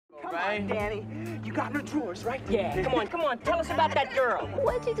right? Danny, you got no drawers, right? Yeah, come on, tell us about that girl.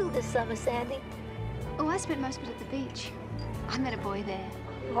 What'd you do this summer, Sandy? Oh, I spent most of it at the beach. I met a boy there.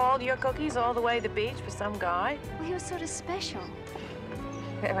 Hauled your cookies all the way to the beach for some guy? Well, he was sort of special.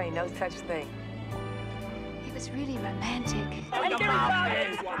 There ain't no such thing. He was really romantic. Come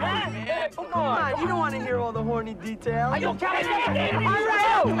on, you don't want to hear all the horny details. Are you kidding me? All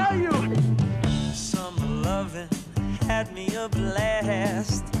right, I'll tell you. Summer loving had me a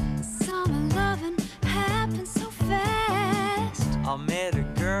blast. Summer loving happened so fast. I met a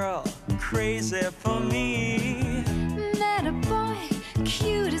girl crazy for me. Met a boy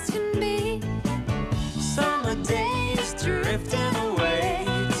cute as can be. Summer days drifting away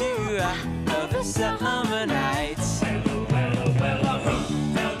to other summer nights. Tell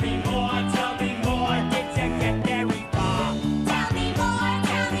me more, did you get very far? Tell me more,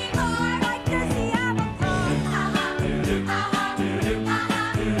 like the Sierra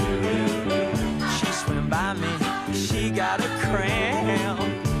She swam by me, she got a cramp.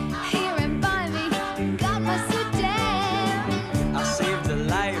 Here and by me, got my so down. I saved her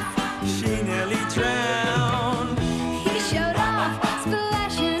life, she nearly drowned. He showed off,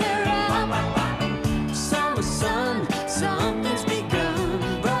 splashing around. Summer sun, something's begun,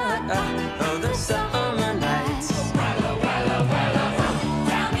 but other summer nights.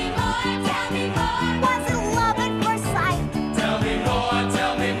 Tell me more, was it love at first sight? Tell me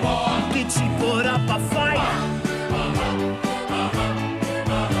more. Did she put up a fight?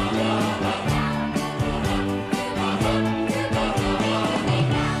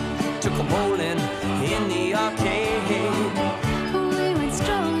 Took a bowling in the arcade. We went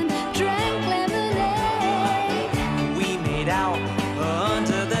strolling, drank lemonade. We made out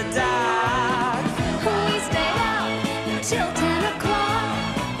under the dock. We stayed out till 10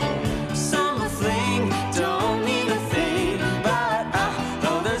 o'clock. Summer fling don't mean a thing, but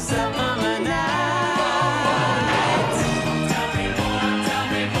other summer nights. Tell me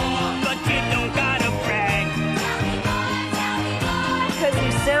more, but you don't gotta brag. Because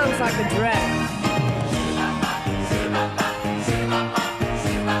he sounds like a drag.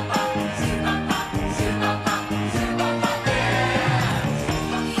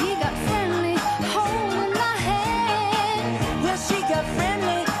 He got friendly, holding my hand. Well, she got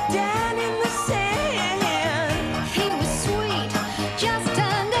friendly down in the sand. He was sweet, just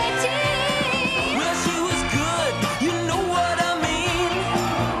turned 18. Well, she was good, you know what I mean.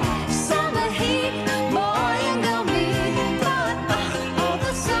 Summer heat, boy and girl meet, but all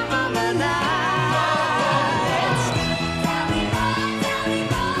the summer nights. Tell me more,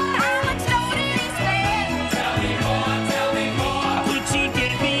 how much dough did he spend? Tell me more. Could she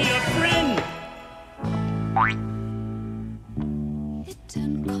get me a friend? It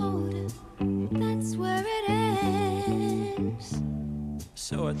turned colder, that's where it ends.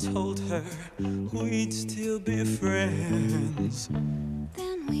 So I told her we'd still be friends.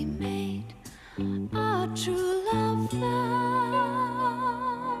 Then we made our true love vow.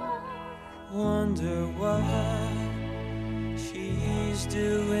 Wonder what she's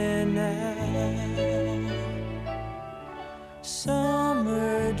doing now.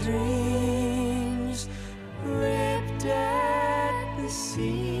 Summer dreams ripped at the seams,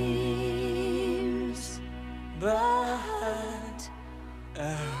 but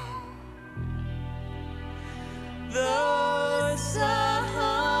the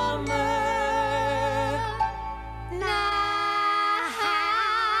summer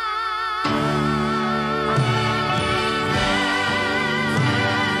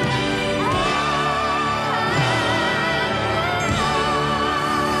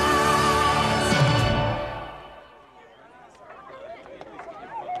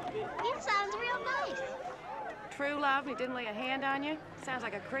He sounds real nice. True love, he didn't lay a hand on you? Sounds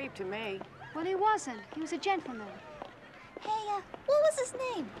like a creep to me. Well, he wasn't. He was a gentleman. Hey, what was his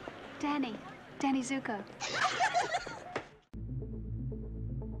name? Danny Zuko.